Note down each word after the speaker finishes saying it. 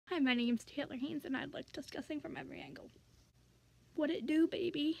my name's Taylor Haynes and I look disgusting from every angle. What it do,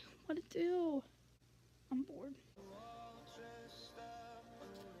 baby? What it do? I'm bored.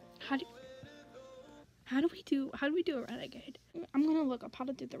 How do we do a renegade? I'm gonna look up how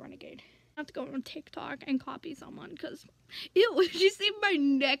to do the renegade. I have to go on TikTok and copy someone because ew, did you see my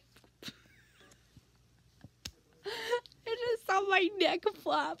neck? I just saw my neck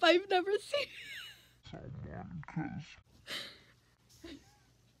flap. I've never seen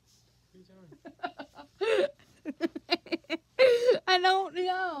I don't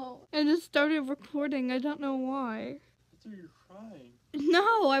know. I just started recording. I don't know why. So you're crying.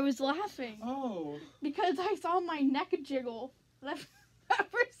 No, I was laughing. Oh. Because I saw my neck jiggle. I've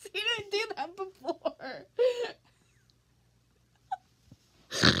never seen it do that before.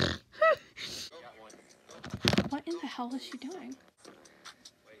 What in the hell is she doing?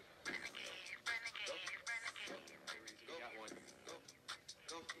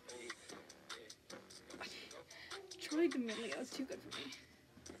 Troy D'Amelio is too good for me.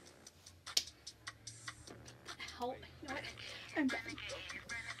 What the hell? You know what? I'm done.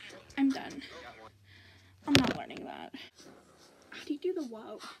 I'm done. I'm not learning that. How do you do the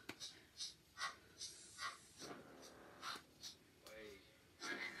whoa?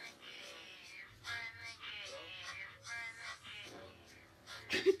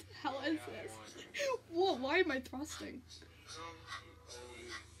 What the hell is this? Whoa, why am I thrusting?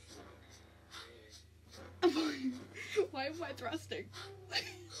 Why am I thrusting?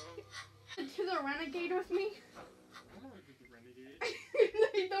 Do the renegade with me? I don't know how to do the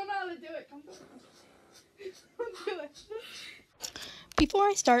renegade. You don't know how to do it. Come on. Don't do it. Before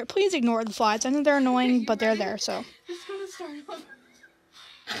I start, please ignore the flies. I know they're annoying, but they're there, so. Just gonna start off.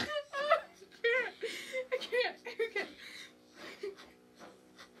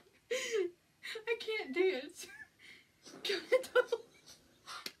 I can't dance.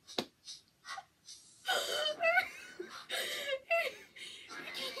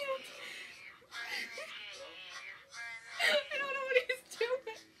 I don't know what he's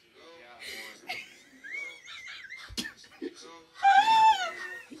doing.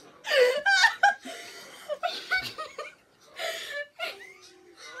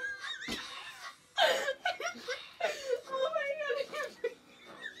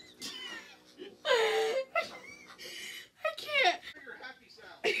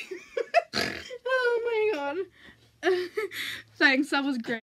 Thanks, that was great.